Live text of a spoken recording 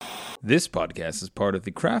This podcast is part of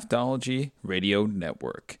the Craftology Radio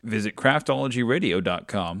Network. Visit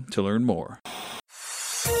craftologyradio.com to learn more.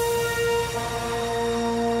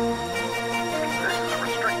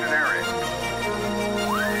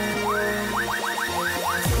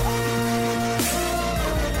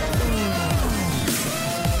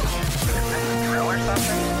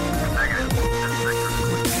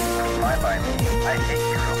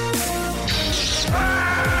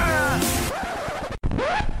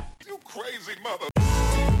 Crazy mother.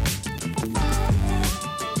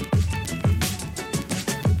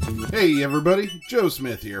 Hey everybody, Joe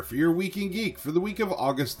Smith here for your Week in Geek for the week of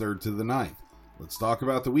August 3rd to the 9th. Let's talk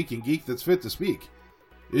about the Week in Geek that's fit to speak.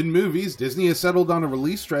 In movies, Disney has settled on a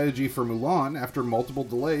release strategy for Mulan after multiple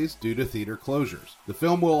delays due to theater closures. The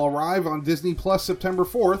film will arrive on Disney Plus September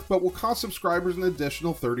 4th, but will cost subscribers an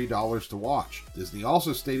additional $30 to watch. Disney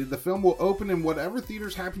also stated the film will open in whatever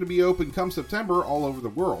theaters happen to be open come September all over the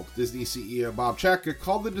world. Disney CEO Bob Chapek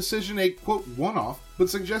called the decision a, quote, one-off, but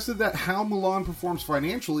suggested that how Mulan performs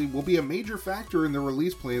financially will be a major factor in the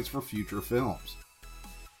release plans for future films.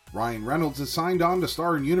 Ryan Reynolds has signed on to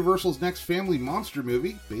star in Universal's next family monster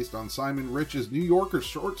movie, based on Simon Rich's New Yorker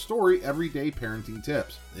short story Everyday Parenting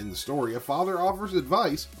Tips. In the story, a father offers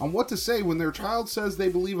advice on what to say when their child says they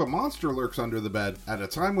believe a monster lurks under the bed, at a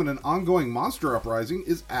time when an ongoing monster uprising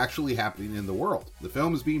is actually happening in the world. The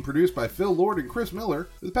film is being produced by Phil Lord and Chris Miller,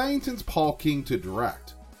 with Paddington's Paul King to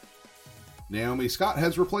direct. Naomi Scott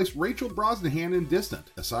has replaced Rachel Brosnahan in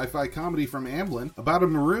Distant, a sci-fi comedy from Amblin about a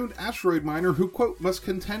marooned asteroid miner who, quote, must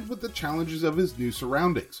contend with the challenges of his new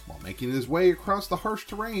surroundings, while making his way across the harsh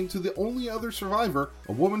terrain to the only other survivor,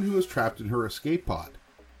 a woman who is trapped in her escape pod.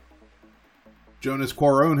 Jonas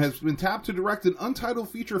Cuarón has been tapped to direct an untitled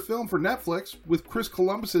feature film for Netflix, with Chris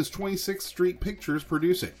Columbus's 26th Street Pictures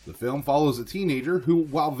producing. The film follows a teenager who,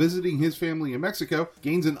 while visiting his family in Mexico,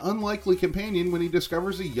 gains an unlikely companion when he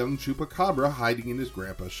discovers a young chupacabra hiding in his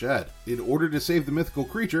grandpa's shed. In order to save the mythical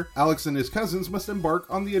creature, Alex and his cousins must embark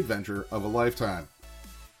on the adventure of a lifetime.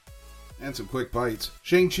 And some quick bites.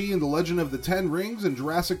 Shang-Chi and the Legend of the Ten Rings and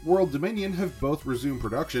Jurassic World Dominion have both resumed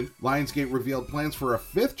production. Lionsgate revealed plans for a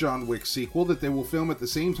fifth John Wick sequel that they will film at the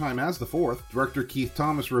same time as the fourth. Director Keith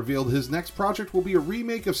Thomas revealed his next project will be a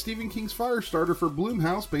remake of Stephen King's Firestarter for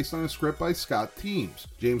Blumhouse based on a script by Scott Teems.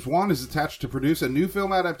 James Wan is attached to produce a new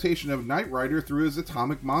film adaptation of Knight Rider through his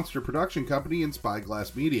Atomic Monster production company and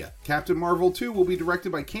Spyglass Media. Captain Marvel 2 will be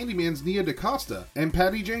directed by Candyman's Nia DaCosta, and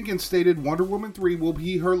Patty Jenkins stated Wonder Woman 3 will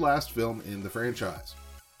be her last film in the franchise.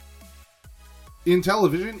 In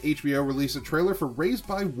television, HBO released a trailer for Raised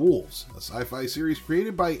by Wolves, a sci-fi series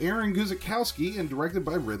created by Aaron Guzikowski and directed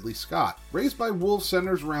by Ridley Scott. Raised by Wolves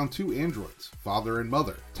centers around two androids, father and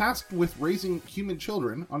mother, tasked with raising human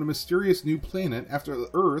children on a mysterious new planet after the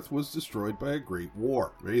Earth was destroyed by a great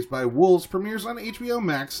war. Raised by Wolves premieres on HBO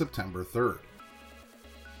Max September 3rd.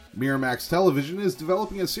 Miramax Television is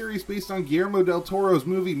developing a series based on Guillermo del Toro's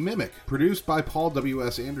movie Mimic, produced by Paul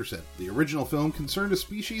W.S. Anderson. The original film concerned a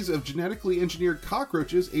species of genetically engineered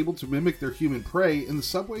cockroaches able to mimic their human prey in the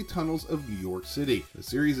subway tunnels of New York City. The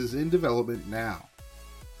series is in development now.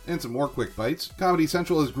 And some more quick bites. Comedy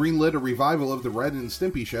Central has greenlit a revival of The Ren and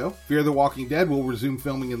Stimpy Show. Fear the Walking Dead will resume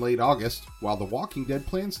filming in late August, while The Walking Dead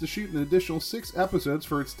plans to shoot an additional 6 episodes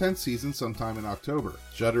for its 10th season sometime in October.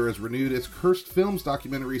 Shudder has renewed its Cursed Films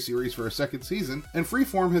documentary series for a second season, and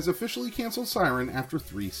Freeform has officially canceled Siren after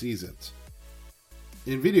 3 seasons.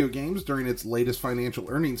 In video games, during its latest financial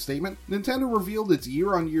earnings statement, Nintendo revealed its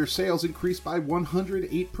year-on-year sales increased by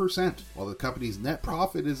 108%, while the company's net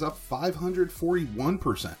profit is up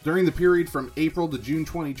 541%. During the period from April to June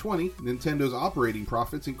 2020, Nintendo's operating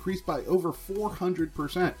profits increased by over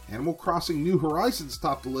 400%. Animal Crossing New Horizons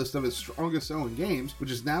topped the list of its strongest-selling games, which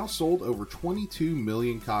has now sold over 22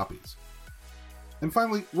 million copies. And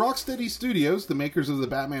finally, Rocksteady Studios, the makers of the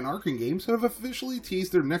Batman Arkham games, have officially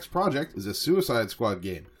teased their next project as a Suicide Squad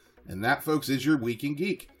game. And that, folks, is your Week in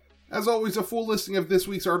Geek. As always, a full listing of this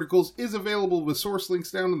week's articles is available with source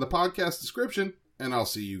links down in the podcast description, and I'll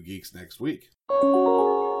see you geeks next week.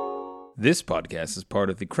 This podcast is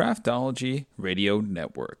part of the Craftology Radio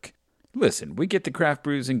Network. Listen, We Get the Craft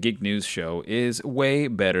Brews and Geek News show is way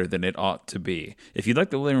better than it ought to be. If you'd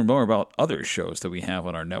like to learn more about other shows that we have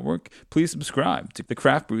on our network, please subscribe to the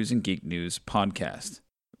Craft Brews and Geek News podcast.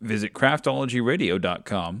 Visit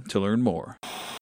craftologyradio.com to learn more.